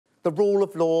The rule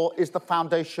of law is the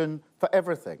foundation for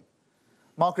everything.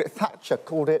 Margaret Thatcher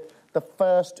called it the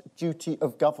first duty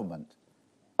of government,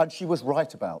 and she was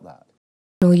right about that.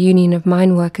 The National Union of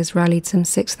Mine Workers rallied some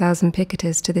 6,000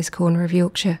 picketers to this corner of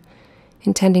Yorkshire,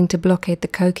 intending to blockade the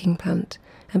coking plant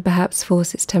and perhaps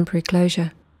force its temporary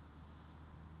closure.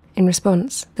 In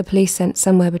response, the police sent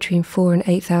somewhere between 4,000 and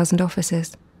 8,000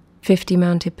 officers, 50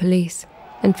 mounted police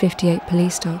and 58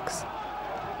 police dogs.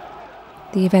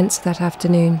 The events of that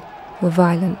afternoon were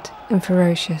violent and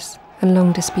ferocious and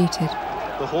long disputed.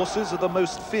 The horses are the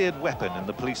most feared weapon in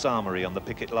the police armoury on the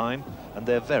picket line, and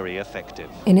they're very effective.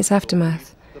 In its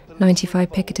aftermath,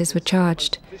 95 picketers were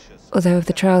charged, although of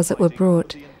the trials that were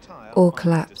brought, all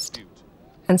collapsed.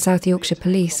 And South Yorkshire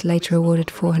Police later awarded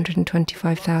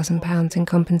 £425,000 in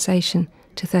compensation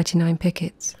to 39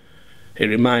 pickets. It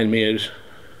reminded me of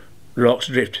Rock's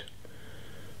Drift,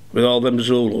 with all them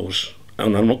Zulus,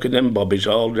 and I'm looking at them bobbies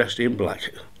all dressed in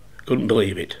black. Couldn't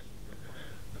believe it.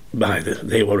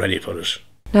 They were ready for us.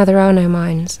 Now there are no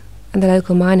mines, and the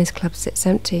local miners' club sits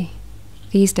empty.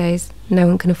 These days, no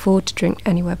one can afford to drink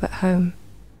anywhere but home.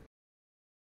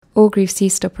 Orgreave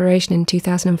ceased operation in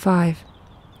 2005,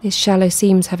 its shallow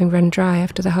seams having run dry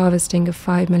after the harvesting of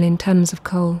 5 million tonnes of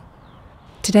coal.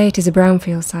 Today it is a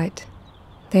brownfield site.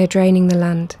 They are draining the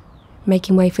land,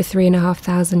 making way for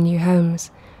 3,500 new homes,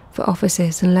 for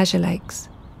offices and leisure lakes,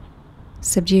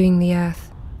 subduing the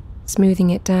earth, smoothing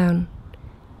it down,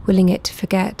 willing it to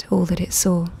forget all that it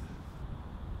saw.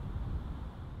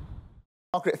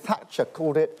 Margaret Thatcher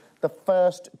called it the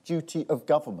first duty of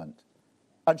government,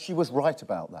 and she was right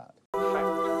about that.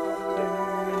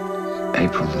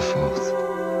 April the 4th,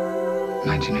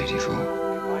 1984.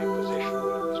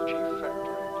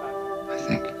 I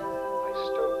think.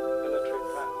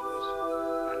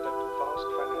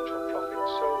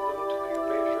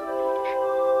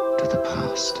 To the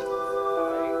past,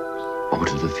 or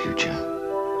to the future,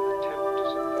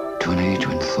 to an age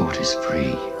when thought is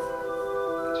free,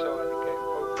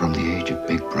 from the age of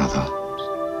Big Brother,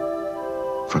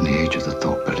 from the age of the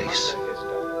thought police,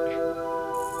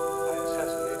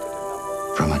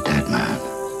 from a dead man.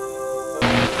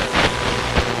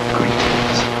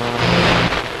 Greetings.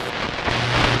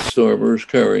 Starmer's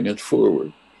carrying it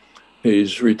forward.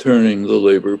 He's returning the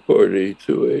Labour Party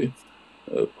to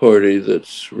a party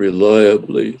that's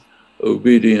reliably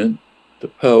obedient to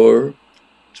power.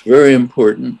 It's very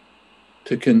important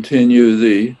to continue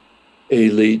the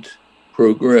elite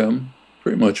program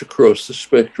pretty much across the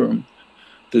spectrum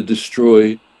to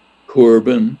destroy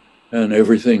Corbyn and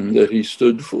everything that he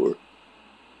stood for.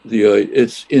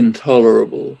 It's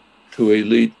intolerable to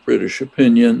elite British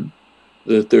opinion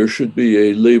that there should be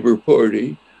a Labour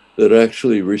Party that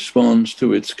actually responds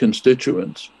to its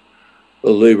constituents, a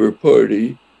Labour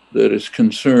Party that is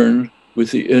concerned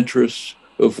with the interests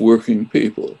of working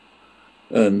people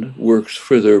and works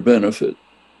for their benefit,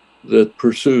 that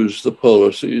pursues the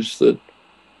policies that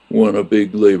won a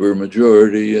big Labour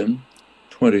majority in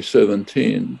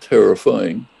 2017,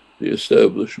 terrifying the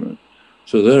establishment.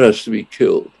 So that has to be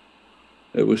killed.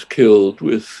 It was killed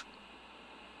with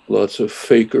lots of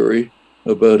fakery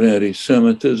about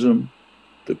anti-Semitism,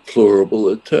 deplorable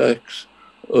attacks,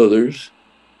 others,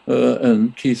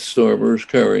 and Keir Starmer is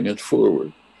carrying it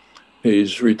forward.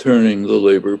 He's returning the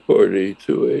Labour Party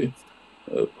to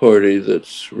a party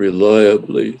that's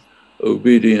reliably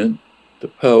obedient to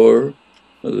power,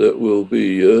 that will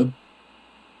be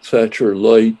Thatcher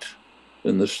light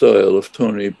in the style of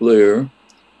Tony Blair,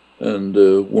 and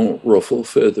won't ruffle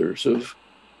feathers of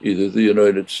either the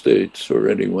United States or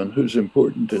anyone who's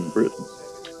important in Britain.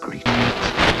 Greetings.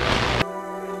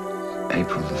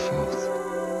 April the 4th,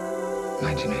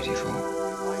 1984.